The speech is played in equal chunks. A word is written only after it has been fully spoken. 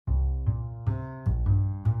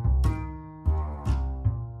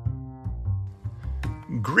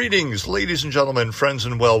Greetings, ladies and gentlemen, friends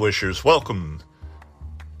and well-wishers. Welcome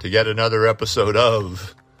to yet another episode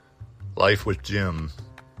of Life with Jim,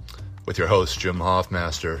 with your host, Jim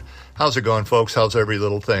Hoffmaster. How's it going, folks? How's every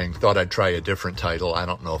little thing? Thought I'd try a different title. I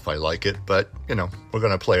don't know if I like it, but, we're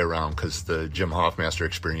going to play around because the Jim Hoffmaster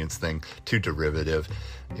experience thing, too derivative,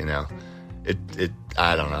 I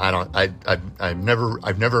don't know. I've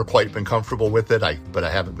never quite been comfortable with it, but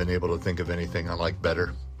I haven't been able to think of anything I like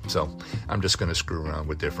better. So I'm just going to screw around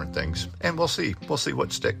with different things, and we'll see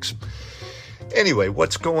what sticks. Anyway,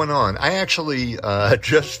 what's going on? I actually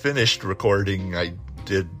just finished recording. I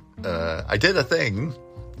did a thing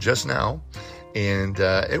just now, and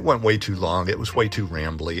it went way too long. It was way too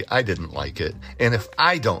rambly. I didn't like it. And if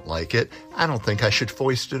I don't like it, I don't think I should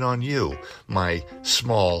foist it on you, my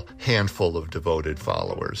small handful of devoted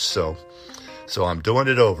followers. So I'm doing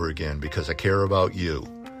it over again because I care about you,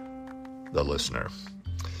 the listener.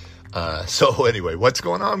 So anyway, what's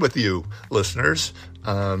going on with you, listeners?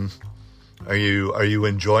 Are you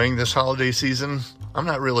enjoying this holiday season? I'm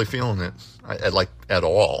not really feeling it, at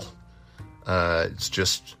all. It's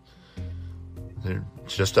just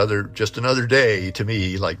another day to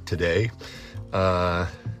me, like today. And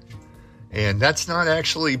that's not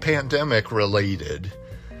actually pandemic related.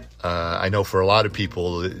 I know for a lot of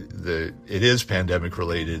people, it is pandemic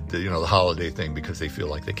related, the holiday thing, because they feel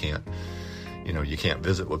like they can't, you can't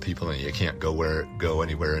visit with people and you can't go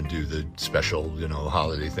anywhere and do the special,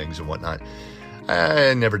 holiday things and whatnot.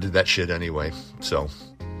 I never did that shit anyway. So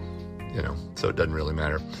it doesn't really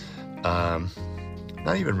matter.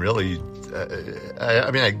 Not even really.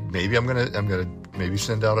 Maybe I'm gonna maybe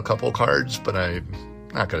send out a couple cards, but I'm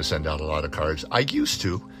not gonna send out a lot of cards. I used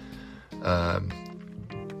to, and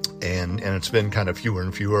it's been kind of fewer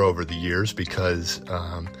and fewer over the years because,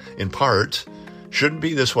 in part, shouldn't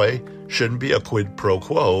be this way, shouldn't be a quid pro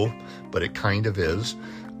quo, but it kind of is.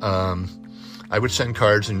 I would send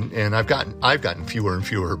cards, and I've gotten fewer and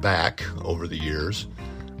fewer back over the years.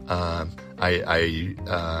 And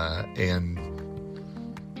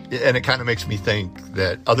it kind of makes me think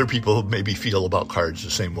that other people maybe feel about cards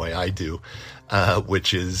the same way I do,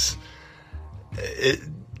 which is, it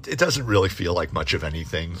doesn't really feel like much of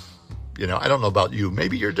anything. I don't know about you.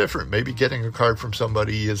 Maybe you're different. Maybe getting a card from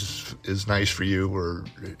somebody is nice for you or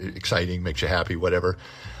exciting, makes you happy, whatever.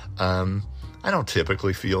 I don't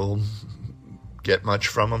typically get much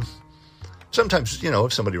from them. Sometimes,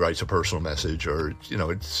 if somebody writes a personal message or,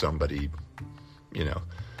 it's somebody,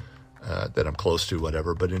 that I'm close to,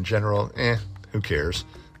 whatever. But in general, who cares?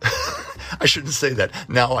 I shouldn't say that.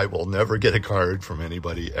 Now I will never get a card from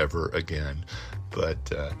anybody ever again.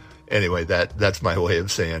 But anyway, that's my way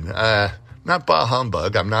of saying, not bah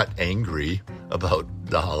humbug. I'm not angry about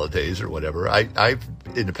the holidays or whatever. I've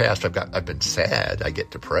in the past, I've been sad. I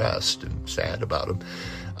get depressed and sad about them.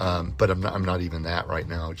 But I'm not even that right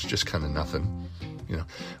now. It's just kind of nothing,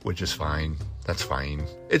 which is fine. That's fine.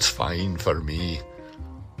 It's fine for me.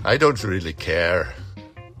 I don't really care,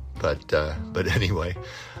 but anyway,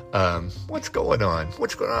 what's going on?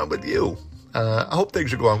 What's going on with you? I hope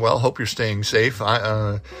things are going well. Hope you're staying safe.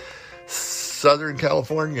 Southern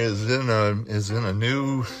California is in a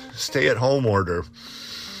new stay-at-home order,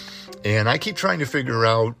 and I keep trying to figure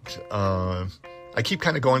out. I keep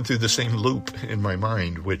kind of going through the same loop in my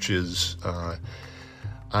mind, which is I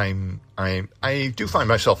do find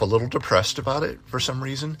myself a little depressed about it for some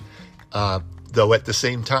reason. Though at the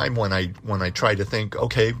same time, when I try to think,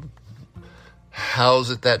 okay, how's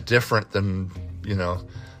it that different than,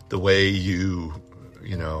 the way you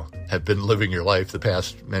have been living your life the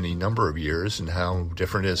past many number of years, and how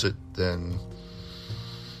different is it than,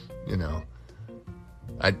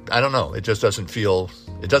 I don't know. It just doesn't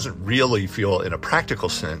really feel in a practical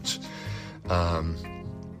sense,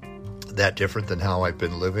 that different than how I've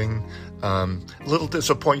been living. A little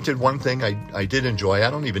disappointed. One thing I did enjoy,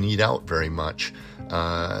 I don't even eat out very much.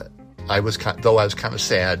 I was kind of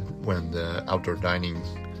sad when the outdoor dining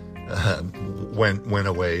went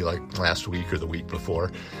away, like last week or the week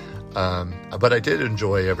before. But I did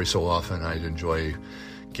enjoy every so often. I'd enjoy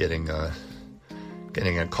getting a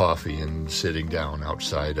coffee and sitting down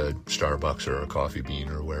outside a Starbucks or a Coffee Bean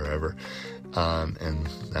or wherever. And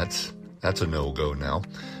that's a no-go now.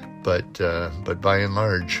 But by and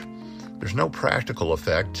large, there's no practical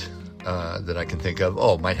effect that I can think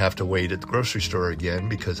of. Might have to wait at the grocery store again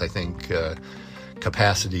because I think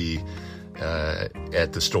capacity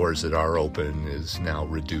at the stores that are open is now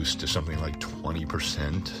reduced to something like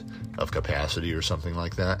 20% of capacity or something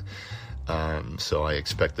like that. So I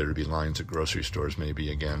expect there to be lines at grocery stores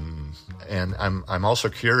maybe again. And I'm also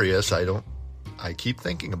curious. I keep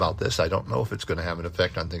thinking about this. I don't know if it's going to have an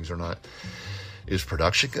effect on things or not. is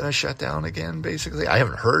production going to shut down again? Basically, I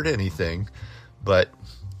haven't heard anything, but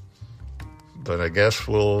I guess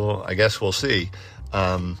we'll see.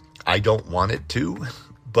 I don't want it to,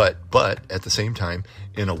 but at the same time,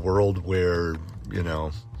 in a world where, you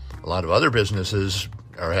know, a lot of other businesses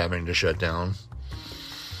are having to shut down,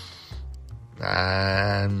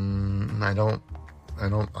 and I don't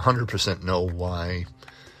 100% know why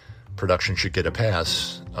production should get a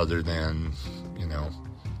pass other than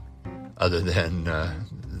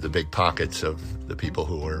the big pockets of the people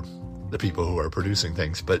who are producing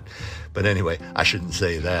things. But anyway, I shouldn't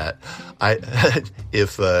say that.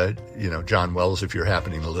 If John Wells, if you're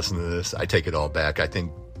happening to listen to this, I take it all back. I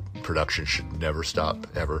think production should never stop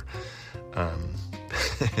ever.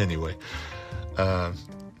 Anyway,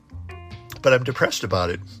 but I'm depressed about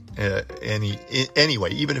it.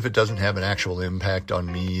 Anyway, even if it doesn't have an actual impact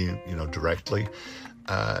on me, directly,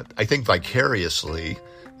 I think vicariously,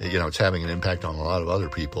 it's having an impact on a lot of other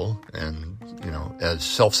people. And, as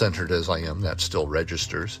self-centered as I am, that still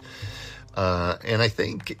registers. And I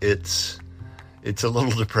think it's a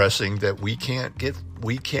little depressing that we can't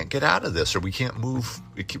get out of this, or we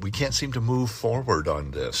can't seem to move forward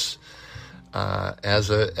on this, as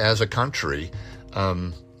a country.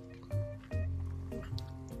 And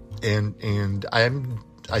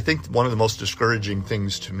I think one of the most discouraging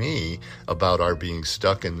things to me about our being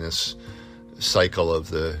stuck in this cycle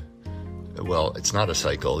of it's not a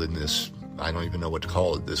cycle, in this, I don't even know what to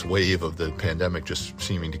call it, this wave of the pandemic just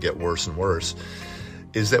seeming to get worse and worse,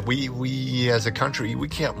 is that we as a country, we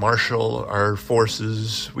can't marshal our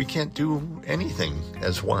forces. We can't do anything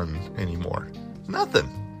as one anymore. Nothing.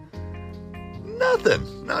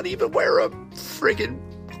 Not even wear a friggin'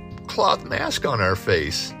 cloth mask on our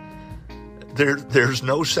face. There's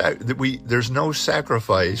no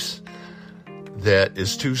sacrifice that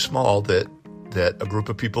is too small that a group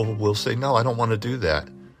of people will say, no, I don't want to do that.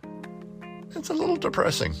 It's a little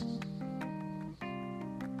depressing.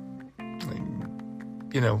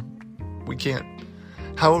 We can't.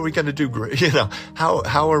 How are we going to do great?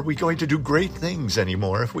 How are we going to do great things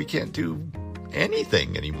anymore if we can't do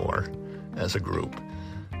anything anymore as a group,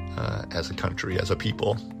 as a country, as a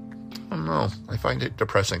people? I don't know. I find it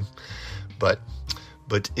depressing. But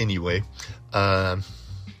anyway,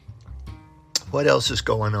 what else is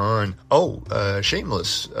going on?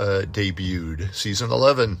 Shameless debuted. Season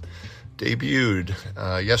 11 debuted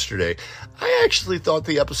yesterday. I actually thought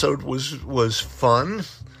the episode was fun.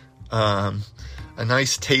 A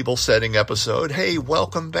nice table setting episode. Hey,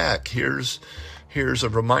 welcome back. Here's a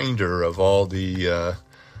reminder of all the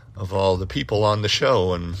people on the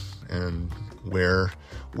show and where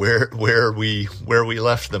we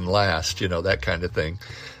left them last, that kind of thing.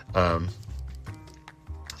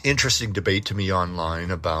 Interesting debate to me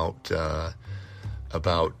online about the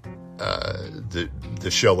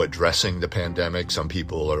show addressing the pandemic. Some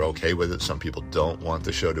people are okay with it. Some people don't want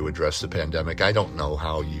the show to address the pandemic. I don't know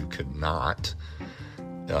how you could not,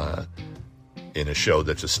 in a show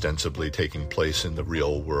that's ostensibly taking place in the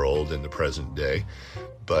real world in the present day.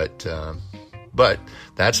 But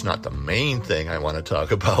that's not the main thing I want to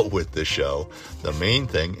talk about with the show. The main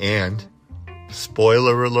thing, and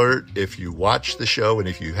spoiler alert, if you watch the show, and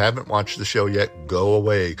if you haven't watched the show yet, go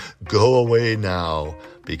away now,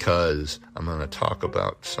 because I'm going to talk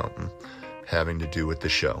about something having to do with the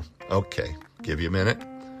show. Okay, give you a minute.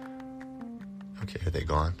 Okay, are they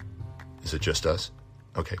gone? Is it just us?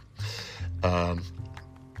 Okay. The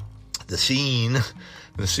scene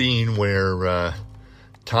where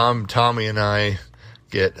Tommy and I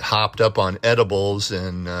get hopped up on edibles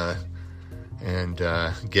and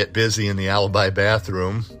get busy in the alibi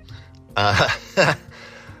bathroom. That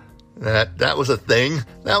was a thing.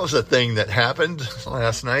 That was a thing that happened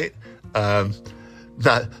last night. Not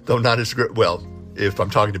as great. Well, if I'm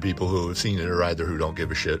talking to people who have seen it, or either who don't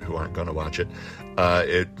give a shit, who aren't going to watch it,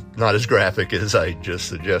 not as graphic as I just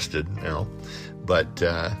suggested.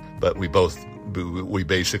 But we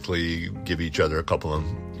basically give each other a couple of,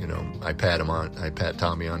 I pat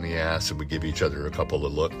Tommy on the ass, and we give each other a couple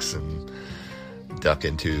of looks and duck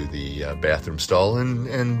into the bathroom stall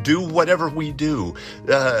and do whatever we do.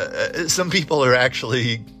 Some people are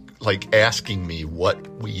actually asking me what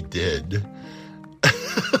we did.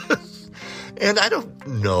 And I don't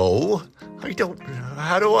know.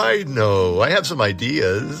 How do I know? I have some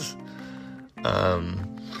ideas.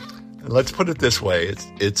 Let's put it this way.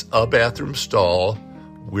 It's a bathroom stall.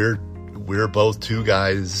 We're both two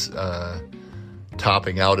guys,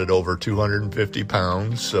 topping out at over 250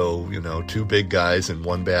 pounds. So, two big guys in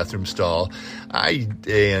one bathroom stall.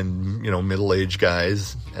 Middle-aged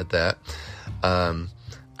guys at that.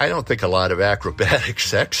 I don't think a lot of acrobatic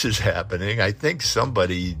sex is happening. I think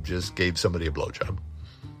somebody just gave somebody a blowjob.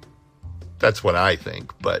 That's what I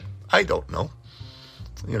think, but I don't know.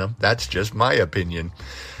 You know, that's just my opinion.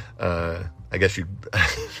 I guess you.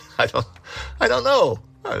 I don't know.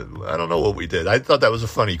 I don't know what we did. I thought that was a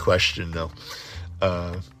funny question, though.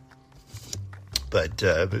 But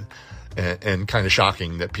kind of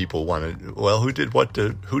shocking that people wanted. Well, who did what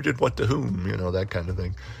to whom? You know, that kind of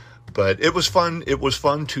thing. But it was fun. It was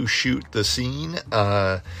fun to shoot the scene.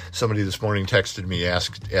 Somebody this morning texted me,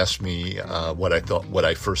 asked me what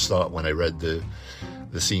I first thought when I read the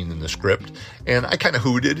scene in the script, and I kind of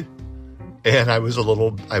hooted, and I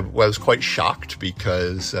was quite shocked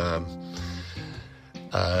because the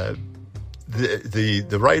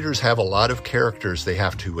writers have a lot of characters they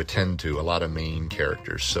have to attend to, a lot of main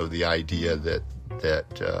characters. So the idea that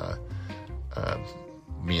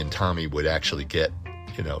me and Tommy would actually get,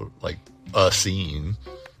 you know, like a scene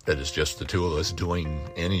that is just the two of us doing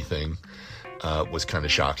anything was kind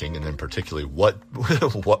of shocking, and then particularly what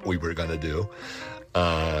we were going to do.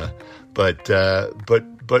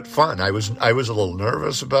 But fun. I was a little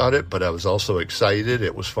nervous about it, but I was also excited.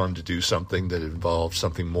 It was fun to do something that involved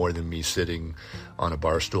something more than me sitting on a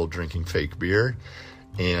bar stool drinking fake beer.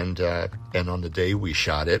 And on the day we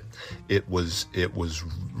shot it, it was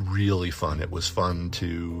really fun. It was fun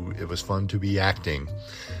to be acting.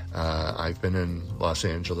 I've been in Los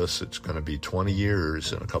Angeles. It's going to be 20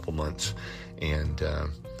 years in a couple months, and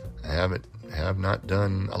I have not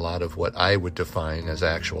done a lot of what I would define as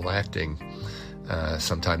actual acting.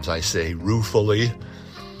 Sometimes I say ruefully,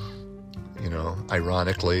 you know,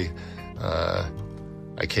 ironically, I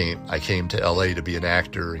came to LA to be an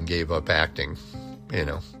actor and gave up acting, you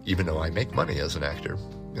know, even though I make money as an actor.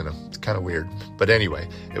 You know, it's kind of weird. But anyway,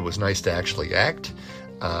 it was nice to actually act.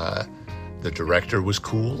 The director was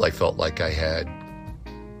cool. I felt like I had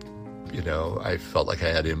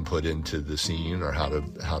input into the scene or how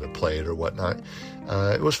to play it or whatnot.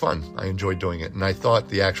 It was fun. I enjoyed doing it. And I thought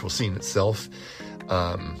the actual scene itself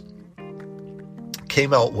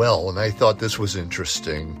came out well. And I thought this was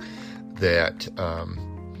interesting that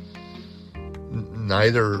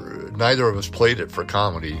neither of us played it for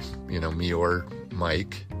comedy, you know, me or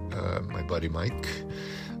Mike, my buddy Mike.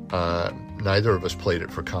 Neither of us played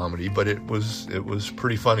it for comedy, but it was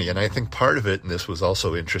pretty funny. And I think part of it, and this was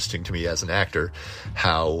also interesting to me as an actor,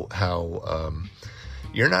 how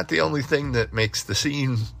you're not the only thing that makes the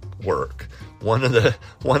scene work. One of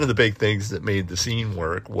the big things that made the scene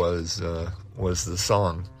work was the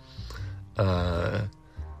song.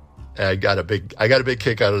 I got a big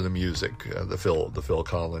kick out of the music, the Phil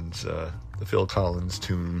Collins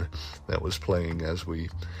tune that was playing as we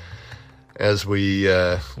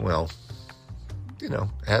you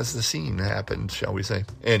know, as the scene happened, shall we say.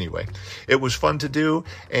 Anyway, it was fun to do,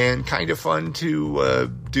 and kind of fun to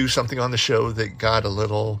do something on the show that got a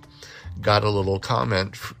little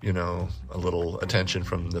comment, you know, a little attention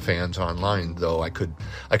from the fans online, though I could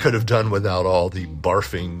have done without all the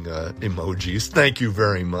barfing emojis. Thank you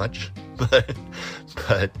very much. But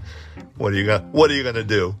what are you gonna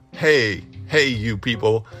do? Hey, you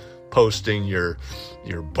people posting your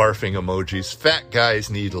barfing emojis. Fat guys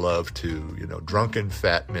need love too. You know, drunken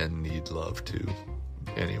fat men need love too.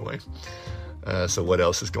 Anyway, so what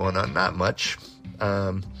else is going on? Not much.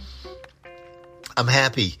 I'm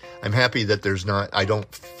happy. I'm happy that I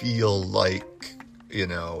don't feel like, you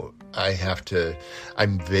know,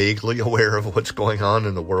 I'm vaguely aware of what's going on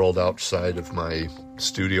in the world outside of my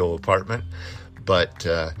studio apartment, but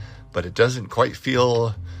it doesn't quite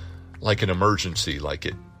feel like an emergency like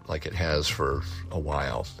it has for a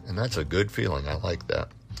while. And that's a good feeling. I like that.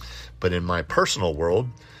 But in my personal world,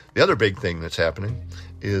 the other big thing that's happening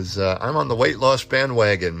is I'm on the weight loss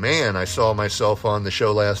bandwagon. Man, I saw myself on the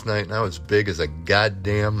show last night, and I was big as a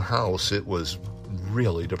goddamn house. It was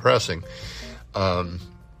really depressing. I'm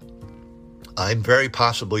very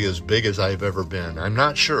possibly as big as I've ever been. I'm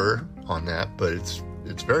not sure on that, but it's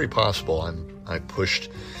very possible. I'm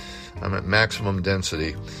at maximum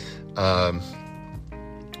density.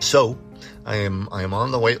 So I am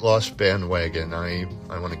on the weight loss bandwagon. I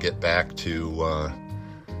want to get back to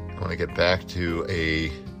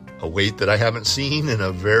a weight that I haven't seen in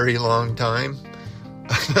a very long time.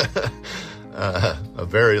 A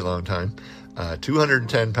very long time.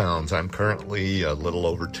 210 pounds. I'm currently a little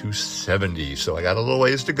over 270, so I got a little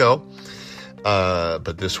ways to go.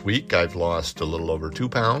 But this week I've lost a little over 2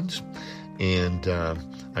 pounds, and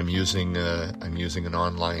I'm using an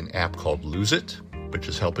online app called Lose It, which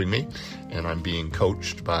is helping me, and I'm being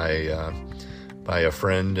coached by a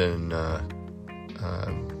friend and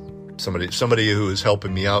somebody who is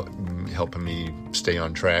helping me out helping me stay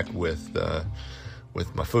on track with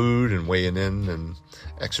my food and weighing in and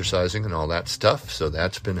exercising and all that stuff. So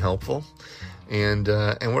that's been helpful. And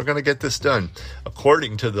we're going to get this done.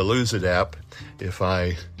 According to the Lose It app, if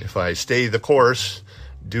I stay the course,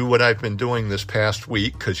 do what I've been doing this past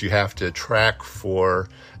week, because you have to track for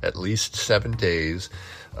at least 7 days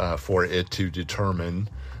for it to determine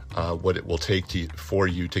what it will take for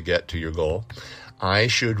you to get to your goal. I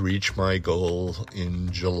should reach my goal in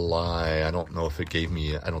July. I don't know if I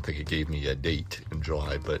don't think it gave me a date in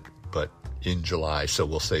July, but in July. So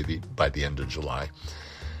we'll say by the end of July.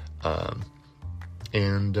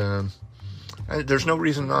 There's no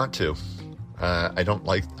reason not to. I don't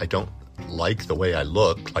like the way I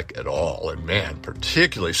look, like, at all. And man,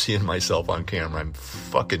 particularly seeing myself on camera, I'm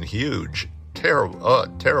fucking huge.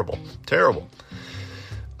 Terrible.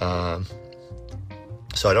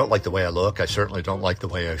 So I don't like the way I look. I certainly don't like the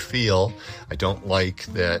way I feel. I don't like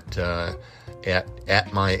that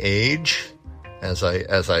at my age, as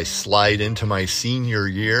I slide into my senior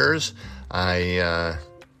years, I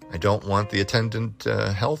don't want the attendant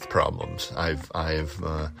health problems. I've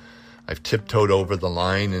tiptoed over the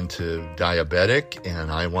line into diabetic,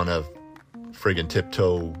 and I want to friggin'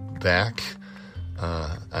 tiptoe back.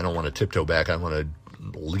 I don't want to tiptoe back. I want to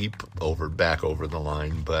leap back over the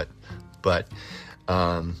line. But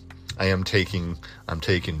I'm taking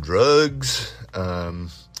drugs.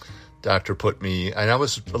 Doctor put me, and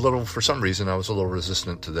for some reason I was a little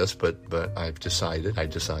resistant to this, but I decided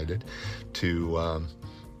to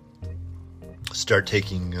start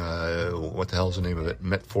taking, what the hell's the name of it?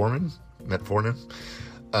 Metformin,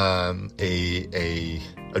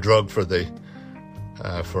 a drug for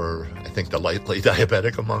I think the lightly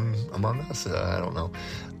diabetic among us. I don't know.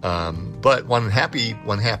 But one happy,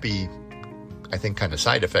 I think, kind of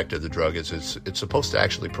side effect of the drug is it's supposed to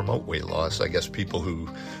actually promote weight loss. I guess people who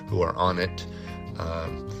are on it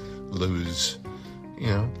lose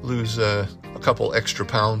a couple extra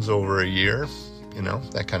pounds over a year,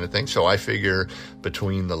 that kind of thing. So I figure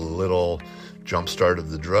between the little jump start of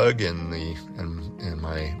the drug and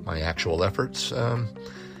my actual efforts,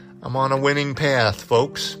 I'm on a winning path,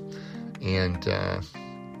 folks. And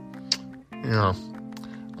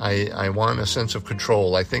I want a sense of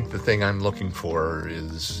control. I think the thing I'm looking for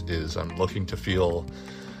is I'm looking to feel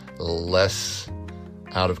less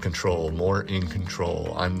out of control, more in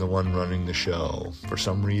control. I'm the one running the show. For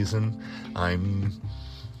some reason, I'm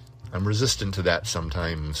resistant to that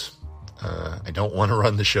sometimes. I don't want to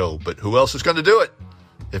run the show, but who else is going to do it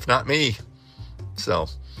if not me? So,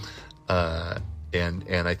 and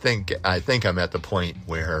I think I'm at the point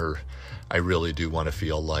where I really do want to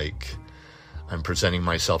feel like I'm presenting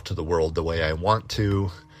myself to the world the way I want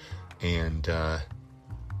to, and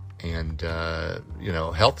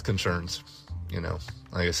health concerns.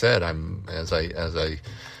 Like I said, as I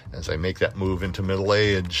make that move into middle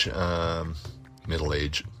age. Middle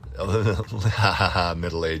age. I'm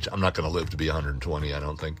not going to live to be 120, I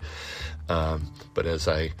don't think. But as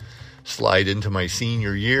I slide into my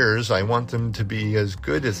senior years, I want them to be as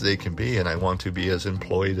good as they can be, and I want to be as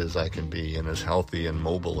employed as I can be, and as healthy and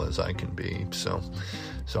mobile as I can be. So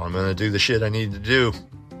I'm going to do the shit I need to do.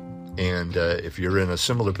 And if you're in a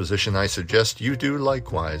similar position, I suggest you do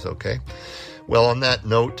likewise, okay? Well, on that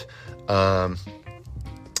note,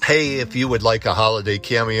 hey, if you would like a holiday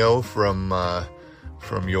cameo from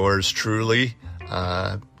yours truly,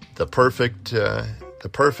 the perfect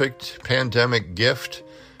pandemic gift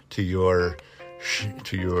to your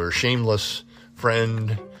shameless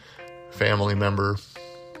friend, family member,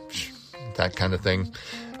 that kind of thing.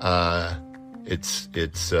 It's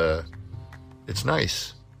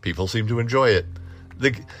nice. People seem to enjoy it.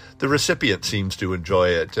 The recipient seems to enjoy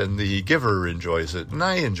it, and the giver enjoys it, and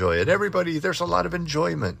I enjoy it. There's a lot of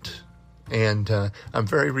enjoyment. And I'm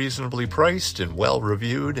very reasonably priced and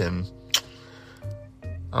well-reviewed, and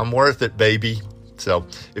I'm worth it, baby. So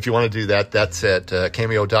if you want to do that, that's at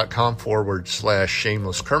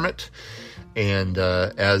cameo.com/shamelesskermit. And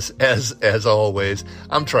as always,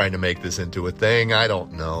 I'm trying to make this into a thing. I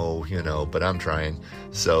don't know, but I'm trying.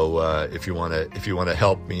 So if you want to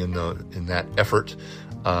help me in that effort,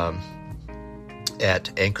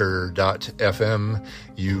 at anchor.fm,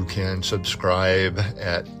 you can subscribe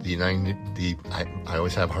at I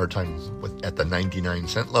always have a hard time at the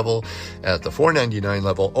 99-cent level, at the $4.99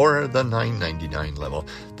 level, or the $9.99 level.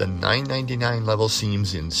 The $9.99 level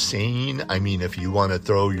seems insane. I mean, if you want to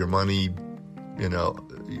throw your money,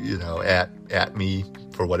 at me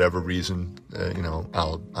for whatever reason,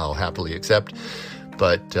 I'll happily accept.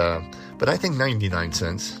 But I think 99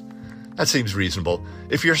 cents, that seems reasonable.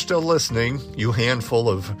 If you're still listening, you handful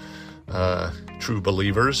of true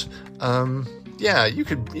believers, yeah, you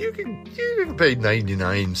can pay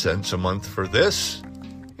 99 cents a month for this,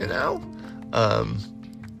 you know.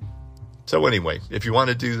 So anyway, if you want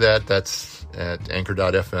to do that, that's at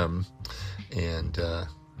anchor.fm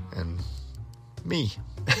and me.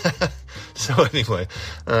 So anyway,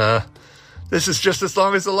 this is just as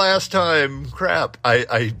long as the last time. Crap.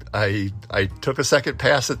 I took a second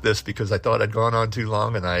pass at this because I thought I'd gone on too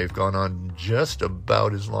long, and I've gone on just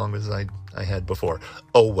about as long as I had before.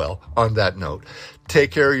 Oh well, on that note,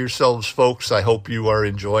 take care of yourselves, folks. I hope you are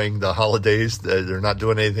enjoying the holidays. They're not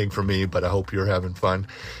doing anything for me, but I hope you're having fun,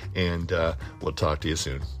 and we'll talk to you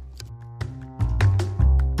soon.